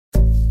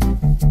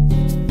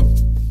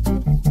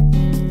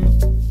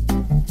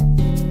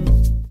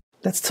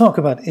Let's talk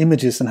about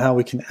images and how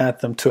we can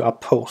add them to our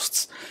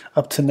posts.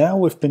 Up to now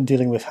we've been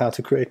dealing with how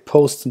to create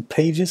posts and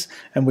pages,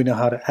 and we know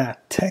how to add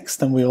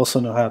text, and we also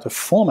know how to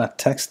format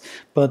text,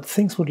 but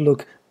things would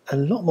look a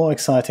lot more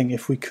exciting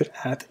if we could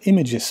add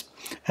images,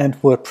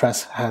 and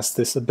WordPress has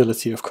this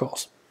ability, of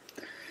course.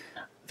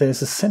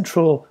 There's a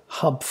central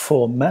hub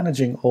for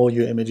managing all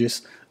your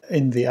images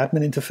in the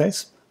admin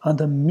interface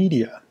under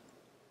Media.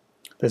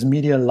 There's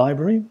Media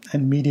Library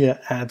and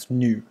Media Add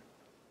New.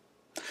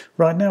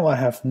 Right now I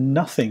have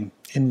nothing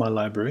in my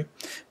library,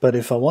 but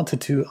if I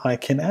wanted to, I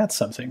can add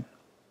something.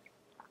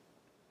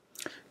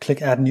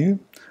 Click Add New,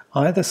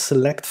 either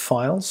select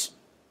Files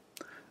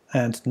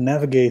and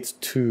navigate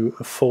to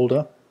a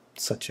folder,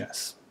 such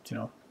as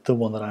the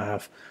one that I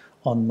have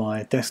on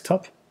my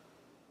desktop.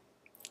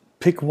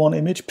 Pick one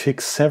image, pick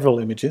several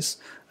images,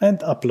 and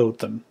upload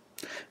them.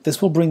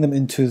 This will bring them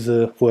into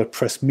the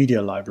WordPress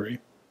Media Library.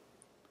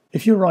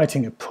 If you're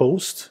writing a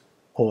post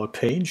or a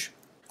page,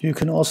 you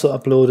can also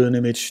upload an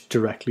image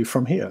directly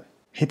from here.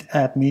 Hit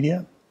Add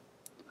Media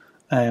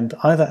and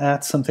either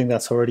add something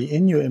that's already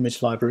in your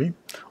image library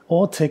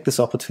or take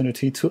this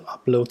opportunity to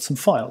upload some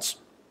files,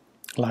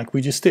 like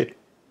we just did.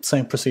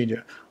 Same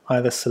procedure.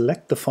 Either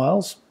select the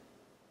files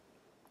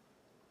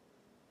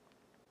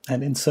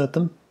and insert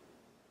them,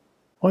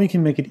 or you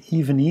can make it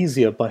even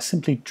easier by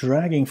simply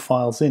dragging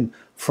files in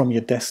from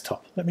your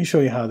desktop. Let me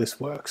show you how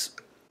this works.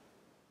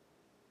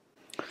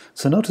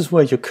 So notice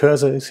where your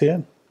cursor is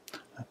here.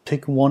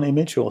 Pick one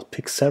image or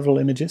pick several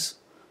images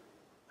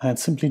and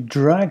simply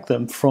drag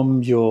them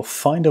from your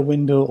Finder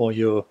window or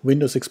your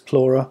Windows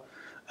Explorer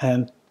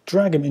and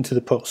drag them into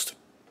the post.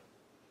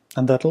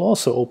 And that'll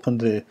also open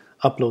the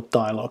upload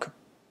dialog.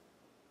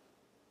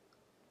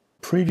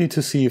 Preview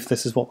to see if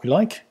this is what we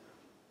like.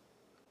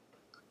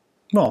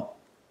 Well,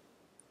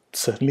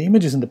 certainly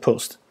images in the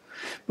post,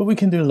 but we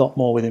can do a lot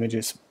more with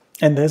images.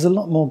 And there's a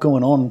lot more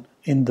going on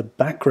in the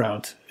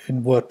background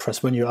in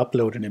WordPress when you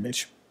upload an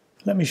image.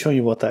 Let me show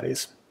you what that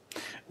is.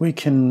 We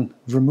can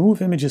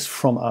remove images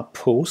from our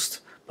post,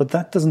 but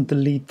that doesn't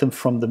delete them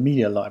from the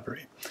media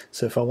library.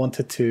 So if I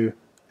wanted to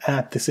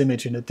add this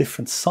image in a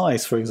different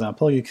size, for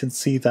example, you can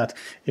see that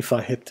if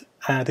I hit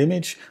Add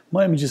Image,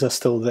 my images are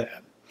still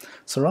there.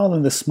 So rather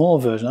than the small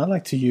version, I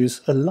like to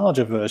use a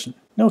larger version.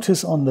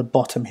 Notice on the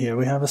bottom here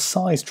we have a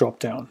size drop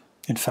down.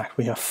 In fact,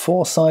 we have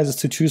 4 sizes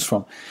to choose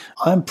from.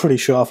 I'm pretty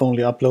sure I've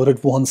only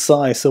uploaded one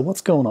size, so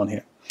what's going on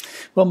here?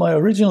 Well, my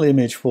original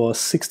image was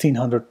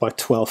 1600 by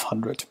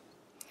 1200.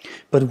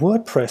 But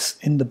WordPress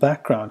in the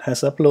background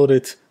has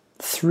uploaded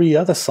 3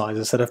 other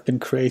sizes that have been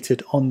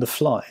created on the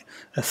fly.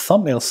 A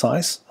thumbnail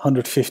size,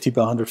 150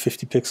 by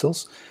 150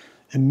 pixels,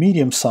 a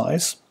medium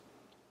size,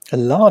 a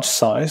large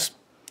size,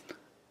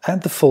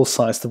 and the full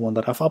size, the one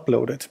that I've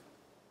uploaded.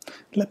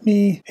 Let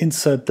me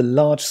insert the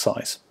large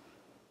size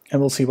and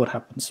we'll see what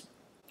happens.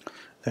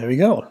 There we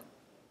go.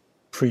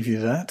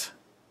 Preview that.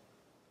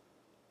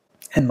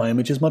 And my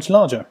image is much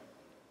larger.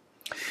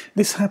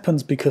 This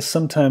happens because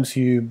sometimes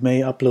you may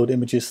upload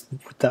images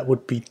that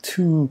would be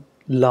too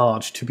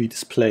large to be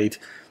displayed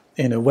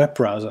in a web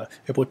browser.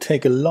 It would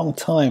take a long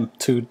time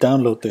to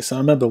download this. I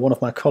remember one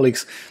of my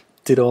colleagues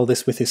did all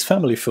this with his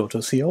family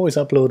photos. He always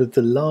uploaded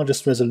the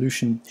largest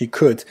resolution he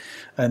could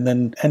and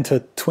then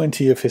entered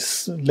 20 of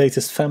his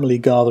latest family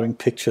gathering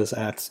pictures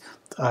at,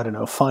 I don't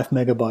know, 5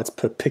 megabytes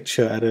per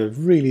picture at a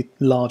really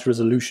large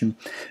resolution.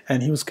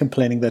 And he was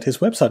complaining that his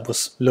website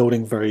was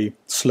loading very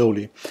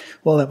slowly.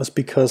 Well, that was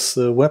because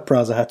the web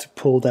browser had to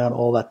pull down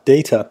all that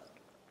data.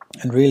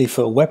 And really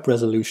for a web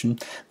resolution,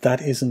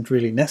 that isn't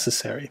really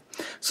necessary.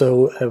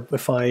 So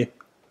if I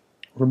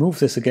remove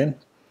this again,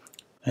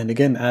 and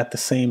again add the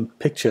same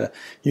picture,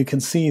 you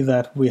can see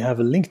that we have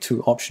a link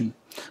to option.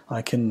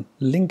 I can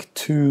link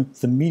to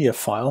the media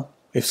file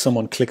if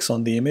someone clicks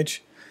on the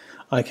image.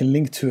 I can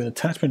link to an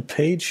attachment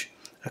page,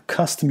 a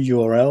custom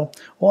URL,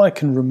 or I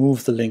can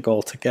remove the link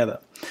altogether.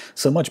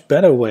 So a much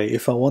better way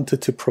if I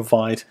wanted to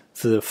provide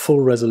the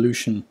full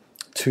resolution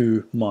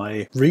to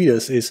my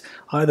readers is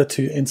either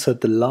to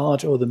insert the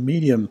large or the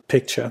medium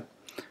picture.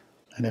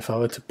 And if I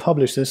were to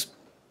publish this,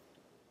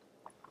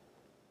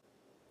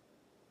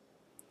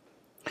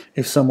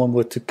 if someone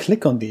were to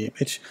click on the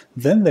image,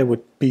 then they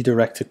would be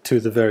directed to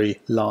the very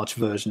large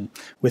version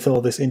with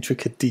all this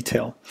intricate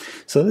detail.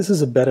 So this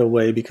is a better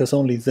way because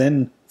only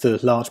then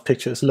the large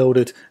picture is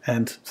loaded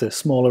and the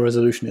smaller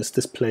resolution is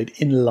displayed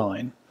in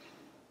line.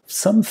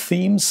 Some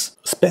themes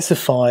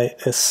specify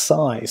a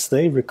size.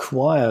 They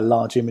require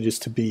large images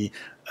to be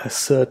a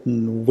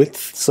certain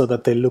width so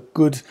that they look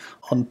good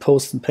on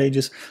posts and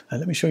pages. And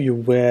let me show you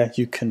where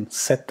you can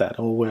set that,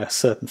 or where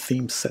certain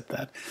themes set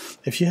that.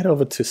 If you head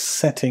over to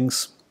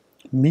Settings,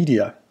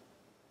 Media,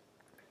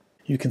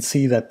 you can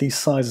see that these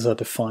sizes are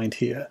defined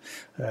here.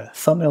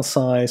 Thumbnail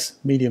size,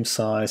 medium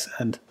size,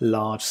 and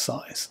large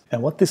size.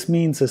 And what this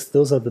means is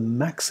those are the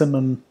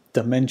maximum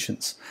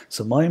dimensions.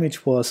 So my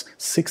image was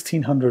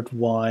 1600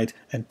 wide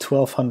and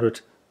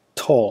 1200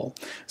 tall.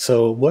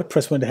 So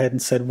WordPress went ahead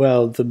and said,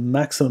 well, the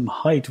maximum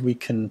height we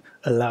can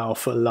allow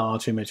for a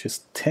large image is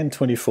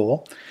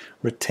 1024,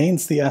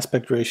 retains the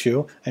aspect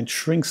ratio and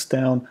shrinks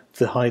down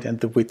the height and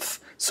the width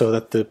so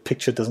that the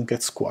picture doesn't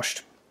get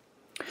squashed.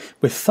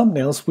 With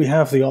thumbnails, we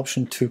have the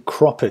option to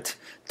crop it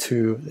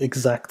to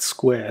exact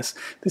squares.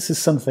 This is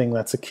something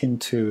that's akin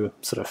to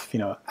sort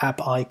of,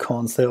 app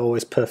icons. They're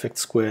always perfect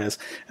squares,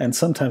 and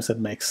sometimes that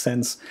makes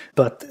sense.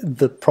 But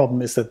the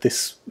problem is that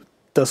this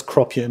does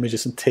crop your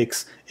images and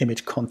takes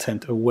image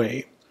content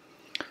away.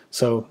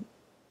 So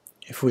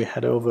if we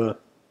head over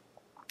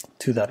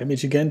to that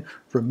image again,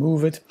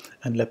 remove it,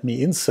 and let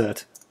me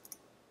insert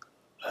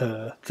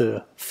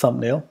the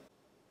thumbnail.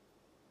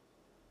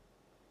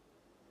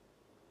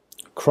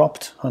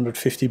 Cropped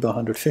 150 by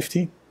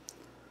 150.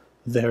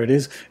 There it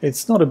is.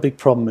 It's not a big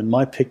problem in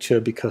my picture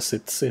because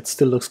it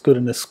still looks good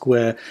in a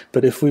square,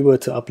 but if we were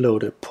to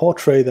upload a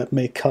portrait, that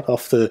may cut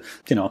off the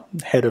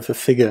head of a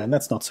figure, and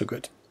that's not so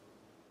good.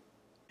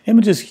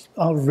 Images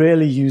are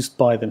rarely used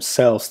by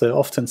themselves. They're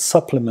often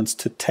supplements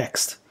to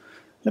text.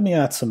 Let me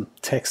add some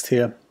text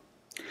here,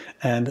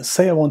 and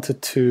say I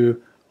wanted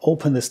to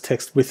open this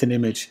text with an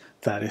image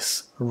that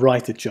is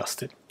right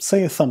adjusted,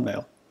 say a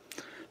thumbnail.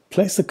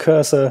 Place the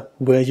cursor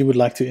where you would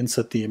like to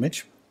insert the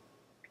image.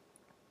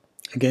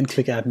 Again,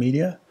 click Add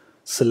Media,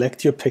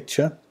 select your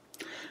picture,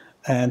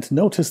 and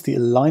notice the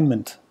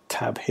Alignment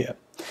tab here.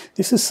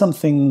 This is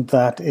something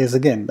that is,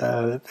 again,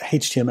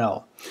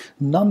 HTML.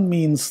 None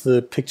means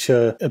the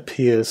picture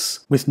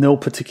appears with no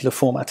particular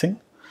formatting.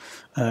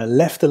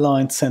 Left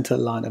aligned, center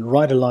aligned, and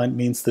right aligned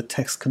means the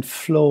text can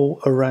flow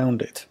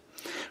around it.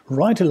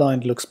 Right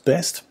aligned looks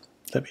best.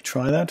 Let me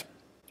try that.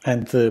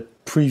 And the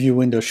preview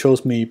window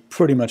shows me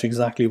pretty much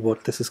exactly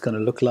what this is going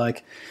to look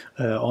like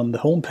on the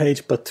home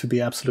page, but to be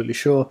absolutely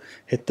sure,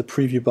 hit the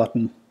preview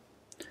button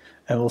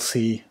and we'll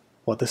see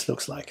what this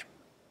looks like.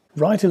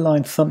 Right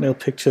aligned thumbnail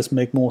pictures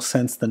make more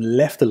sense than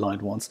left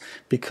aligned ones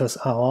because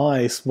our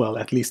eyes, well,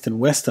 at least in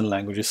Western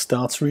languages,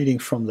 starts reading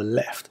from the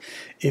left.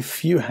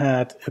 If you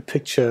had a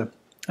picture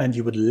and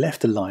you would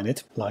left align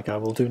it, like I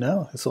will do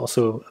now, it's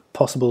also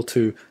possible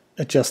to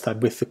adjust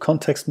that with the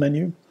context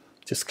menu.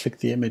 Just click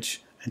the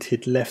image and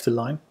hit left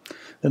align.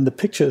 Then the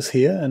picture is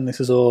here, and this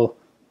is all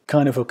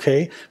kind of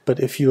okay, but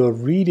if you are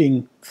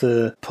reading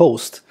the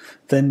post,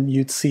 then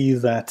you'd see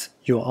that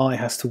your eye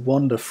has to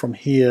wander from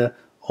here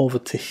over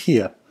to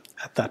here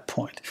at that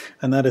point,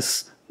 and that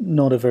is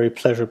not a very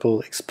pleasurable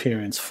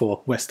experience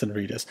for Western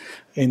readers.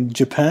 In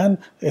Japan,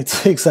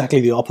 it's exactly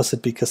the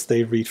opposite because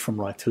they read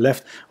from right to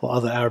left, or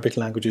other Arabic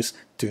languages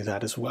do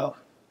that as well.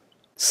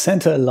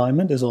 Center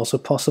alignment is also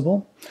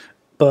possible,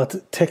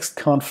 but text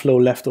can't flow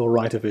left or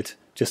right of it.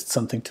 Just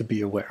something to be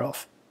aware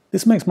of.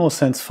 This makes more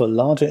sense for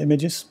larger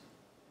images.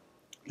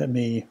 Let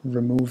me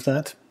remove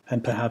that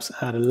and perhaps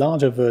add a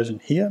larger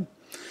version here.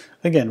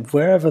 Again,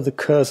 wherever the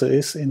cursor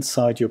is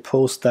inside your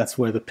post, that's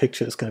where the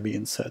picture is going to be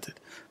inserted.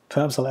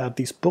 Perhaps I'll add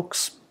these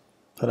books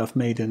that I've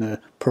made in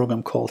a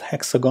program called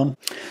Hexagon.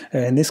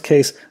 In this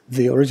case,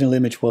 the original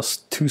image was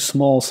too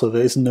small, so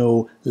there is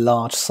no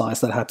large size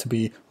that had to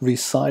be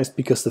resized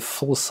because the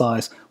full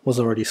size was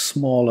already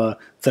smaller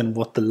than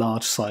what the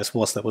large size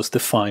was that was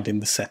defined in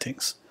the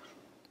settings.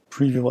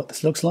 Preview what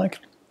this looks like.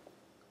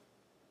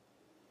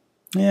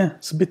 Yeah,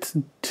 it's a bit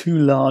too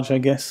large, I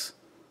guess.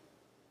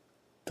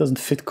 Doesn't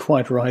fit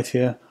quite right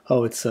here.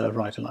 Oh, it's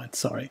right aligned,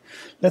 sorry.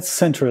 Let's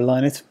center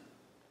align it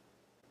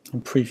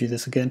and preview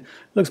this again.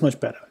 Looks much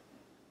better.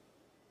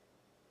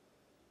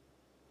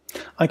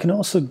 I can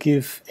also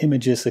give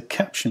images a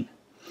caption,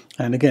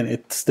 and again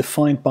it's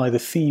defined by the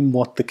theme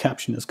what the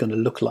caption is going to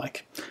look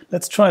like.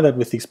 Let's try that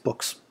with these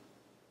books.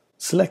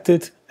 Select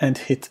it and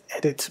hit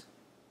Edit,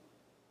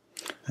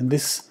 and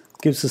this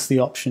gives us the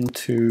option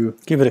to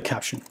give it a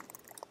caption.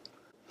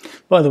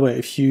 By the way,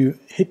 if you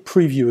hit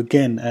Preview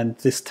again and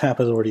this tab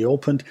has already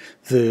opened,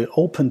 the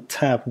Open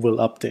tab will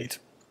update.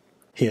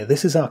 Here,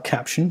 this is our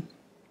caption.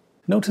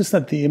 Notice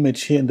that the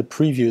image here in the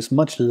preview is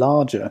much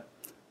larger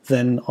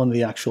than on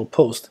the actual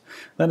post.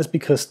 That is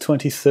because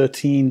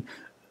 2013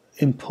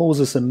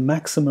 imposes a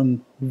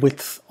maximum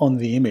width on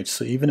the image.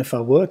 So even if I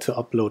were to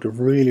upload a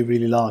really,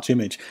 really large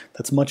image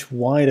that's much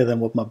wider than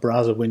what my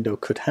browser window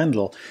could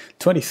handle,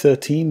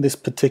 2013, this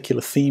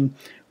particular theme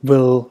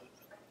will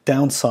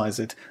downsize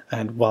it,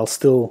 and while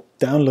still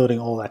downloading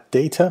all that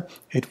data,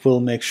 it will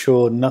make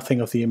sure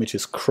nothing of the image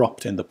is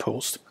cropped in the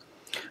post.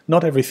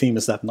 Not every theme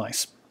is that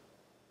nice.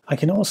 I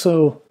can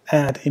also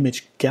add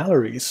image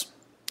galleries.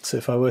 So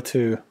if I were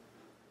to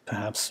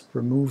perhaps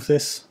remove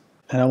this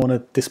and I want to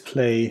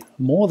display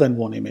more than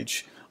one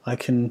image, I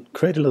can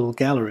create a little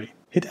gallery.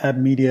 Hit Add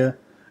Media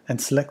and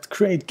select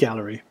Create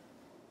Gallery.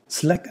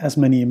 Select as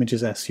many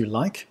images as you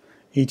like.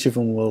 Each of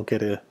them will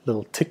get a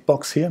little tick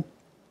box here.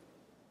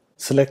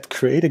 Select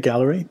Create a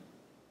Gallery.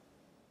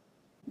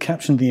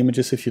 Caption the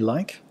images if you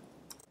like.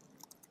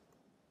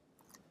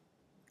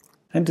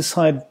 And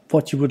decide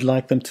what you would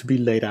like them to be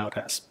laid out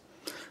as.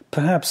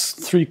 Perhaps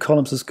 3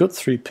 columns is good,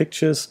 3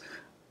 pictures.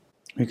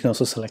 You can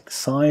also select the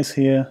size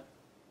here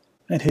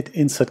and hit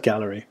Insert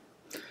Gallery.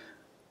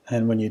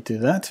 And when you do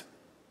that,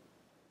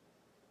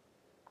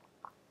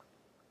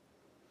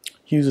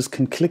 users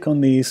can click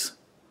on these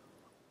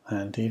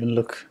and even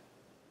look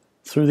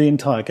through the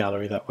entire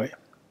gallery that way.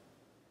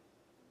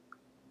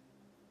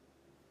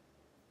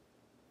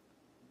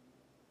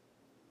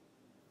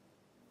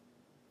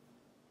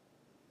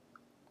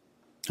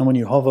 And when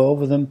you hover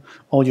over them,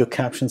 all your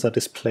captions are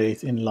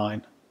displayed in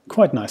line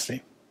quite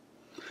nicely.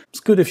 It's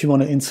good if you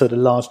want to insert a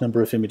large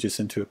number of images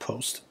into a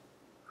post.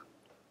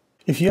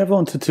 If you ever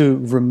wanted to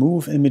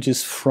remove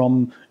images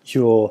from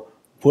your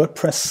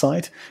WordPress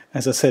site,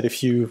 as I said,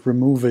 if you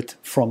remove it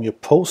from your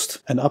post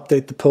and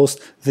update the post,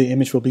 the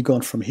image will be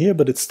gone from here,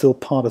 but it's still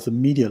part of the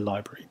media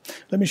library.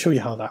 Let me show you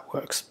how that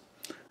works.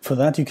 For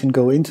that, you can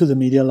go into the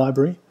media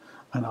library,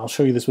 and I'll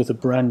show you this with a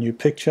brand new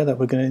picture that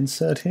we're going to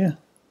insert here.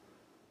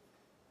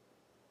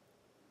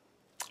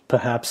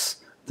 Perhaps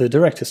the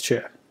director's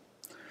chair.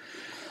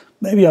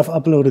 Maybe I've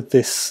uploaded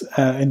this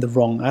in the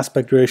wrong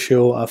aspect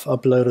ratio, I've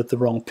uploaded the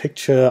wrong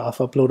picture, I've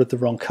uploaded the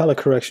wrong color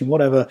correction,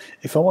 whatever.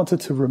 If I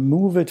wanted to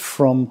remove it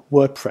from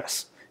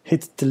WordPress,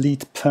 hit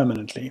delete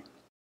permanently.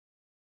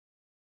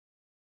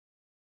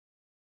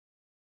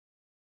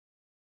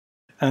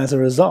 As a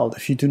result,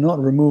 if you do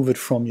not remove it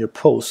from your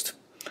post,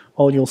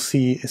 all you'll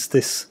see is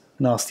this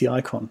nasty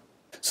icon.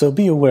 So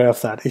be aware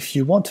of that. If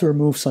you want to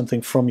remove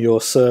something from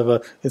your server,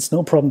 it's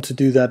no problem to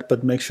do that,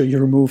 but make sure you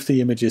remove the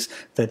images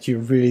that you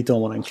really don't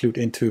want to include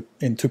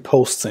into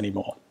posts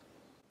anymore.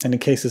 And in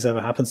case this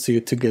ever happens to you,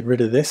 to get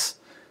rid of this,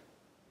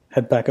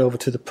 head back over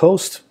to the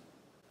post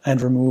and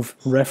remove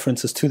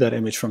references to that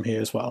image from here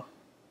as well.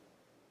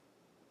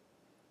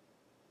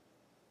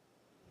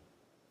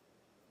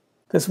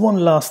 There's one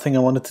last thing I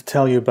wanted to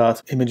tell you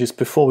about images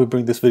before we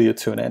bring this video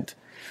to an end.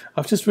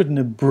 I've just written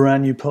a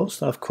brand new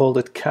post. I've called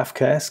it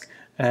Kafkaesque,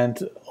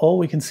 and all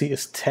we can see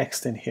is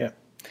text in here.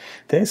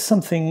 There's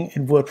something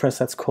in WordPress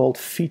that's called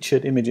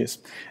featured images,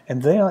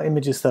 and they are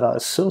images that are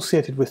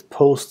associated with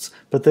posts,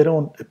 but they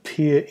don't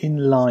appear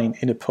in line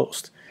in a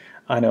post.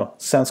 I know,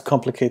 sounds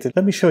complicated.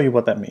 Let me show you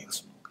what that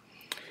means.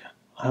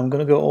 I'm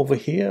going to go over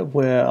here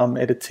where I'm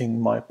editing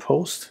my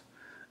post,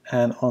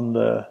 and on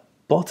the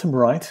bottom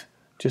right,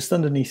 just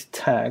underneath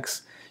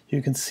tags,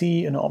 you can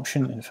see an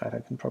option. In fact, I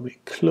can probably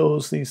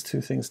close these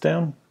two things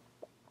down.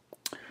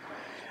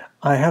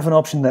 I have an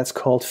option that's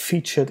called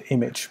featured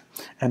image,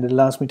 and it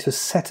allows me to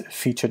set a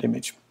featured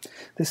image.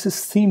 This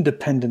is theme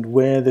dependent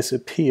where this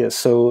appears,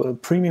 so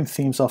premium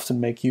themes often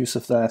make use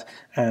of that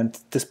and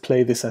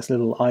display this as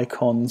little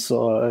icons,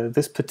 or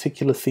this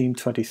particular theme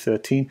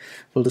 2013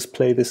 will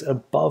display this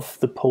above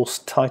the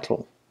post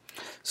title.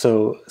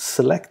 So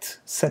select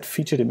set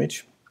featured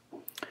image,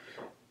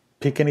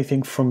 pick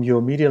anything from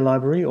your media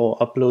library or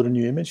upload a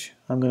new image.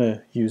 I'm going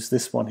to use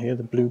this one here,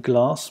 the blue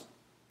glass,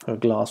 or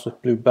glass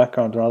with blue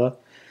background rather.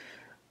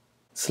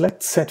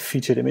 Select set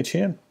featured image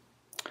here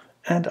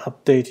and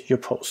update your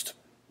post.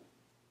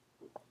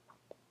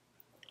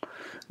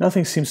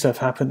 Nothing seems to have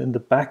happened in the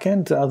back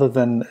end other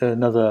than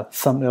another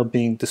thumbnail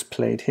being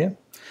displayed here.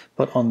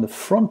 But on the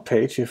front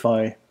page, if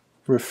I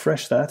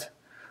refresh that,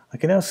 I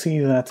can now see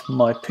that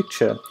my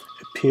picture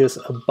appears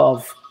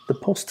above the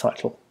post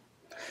title.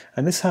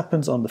 And this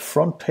happens on the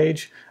front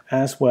page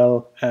as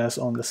well as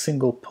on the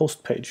single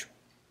post page.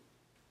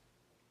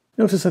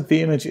 Notice that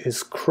the image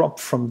is cropped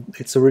from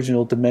its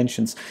original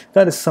dimensions.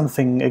 That is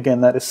something, again,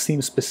 that is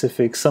theme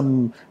specific.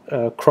 Some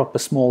crop a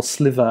small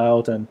sliver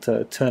out and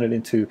turn it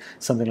into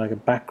something like a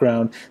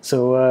background.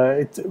 So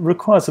it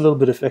requires a little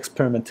bit of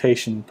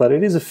experimentation, but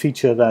it is a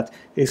feature that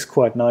is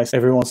quite nice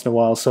every once in a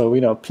while.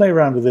 So, play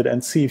around with it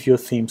and see if your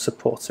theme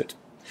supports it.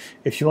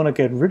 If you want to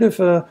get rid of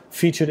a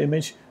featured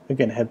image,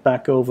 again, head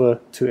back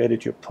over to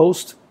edit your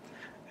post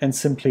and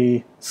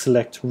simply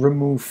select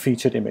remove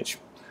featured image.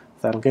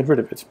 That'll get rid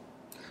of it.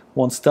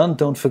 Once done,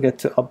 don't forget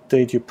to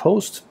update your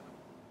post.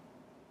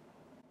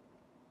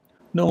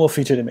 No more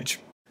featured image.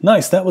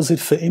 Nice, that was it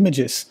for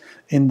images.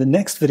 In the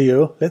next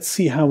video, let's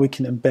see how we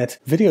can embed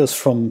videos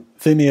from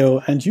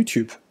Vimeo and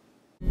YouTube.